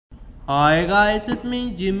Hi guys, it's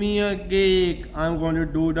me Jimmy a Geek. I'm going to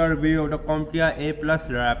do the review of the CompTIA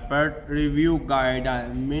A+ Rapid Review Guide. I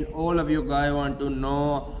mean, all of you guys want to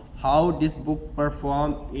know how this book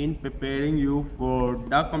performed in preparing you for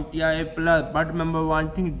the CompTIA A+. But remember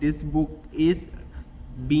one thing, this book is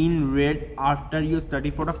being read after you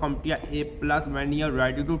study for the CompTIA A+ when you are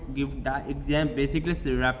ready to give the exam. Basically, it's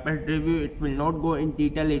a rapid review. It will not go in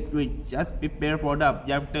detail. It will just prepare for the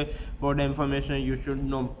objective, for the information you should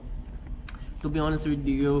know. To be honest with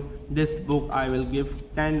you, this book I will give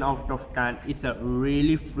 10 out of 10. It's a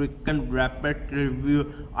really freaking rapid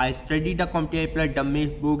review. I studied the CompTIA A+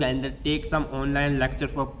 Dummies book and then take some online lecture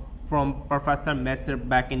from Professor Messer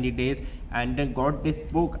back in the days, and then got this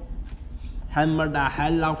book, hammered the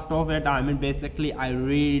hell out of it. I mean, basically I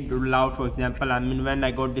read loud. For example, I mean, when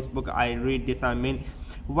I got this book, I read this. I mean,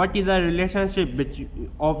 what is the relationship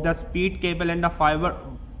of the speed cable and the fiber?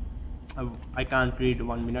 I can't read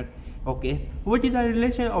 1 minute. Okay, what is the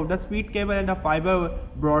relation of the speed cable and the fiber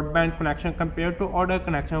broadband connection compared to other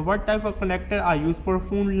connection? What type of connector are used for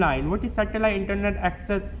phone line? What is satellite internet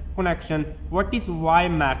access connection? What is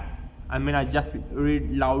WiMAX? I mean, I just read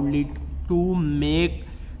loudly to make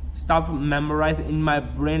stuff memorize in my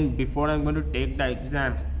brain before I'm going to take the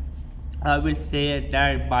exam. I will say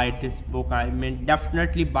that buy this book. I mean,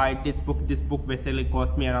 definitely buy this book. This book basically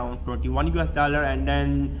cost me around $21 US, and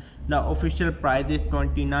then the official price is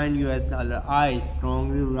 $29 US. I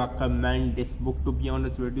strongly recommend this book. To be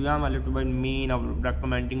honest with you, I'm a little bit mean of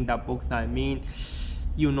recommending the books. I mean,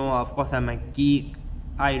 you know, of course I'm a geek.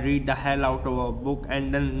 I read the hell out of a book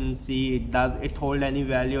and then see does it hold any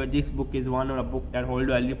value. This book is one of the book that hold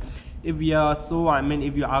value. If you are so, I mean,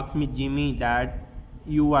 if you ask me, Jimmy, that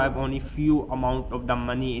you have only few amount of the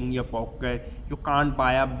money in your pocket, you can't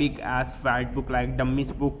buy a big ass fat book like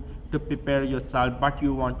Dummies book to prepare yourself, but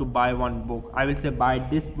you want to buy one book, I will say buy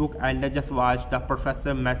this book and then just watch the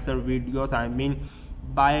Professor Messer videos. I mean,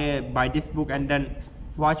 buy this book and then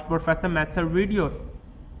watch Professor Messer videos.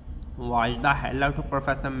 Watch the hell out of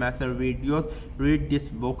Professor Messer videos. Read this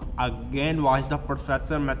book again. Watch the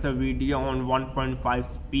Professor Messer video on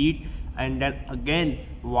 1.5 speed, and then again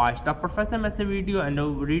watch the Professor Messer video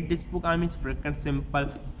and read this book. I mean, it's freaking simple.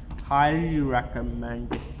 Highly recommend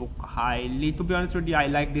this book, highly. To be honest with you, I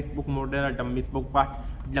like this book more than a Dummies book, but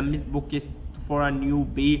Dummies book is for a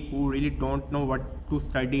newbie who really don't know what to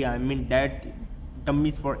study. I mean, that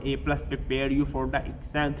Dummies for A+ prepare you for the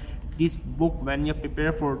exam. This book, when you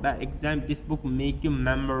prepare for the exam, this book make you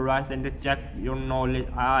memorize and check your knowledge.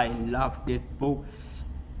 I love this book.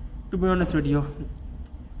 To be honest with you,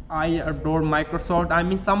 I adore Microsoft. I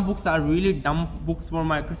mean, some books are really dumb books for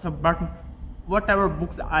Microsoft, but whatever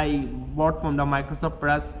books I bought from the Microsoft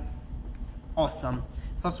Press, awesome.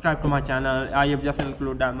 Subscribe to my channel. I have just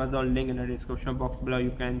included the Amazon link in the description box below.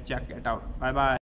 You can check it out. Bye bye.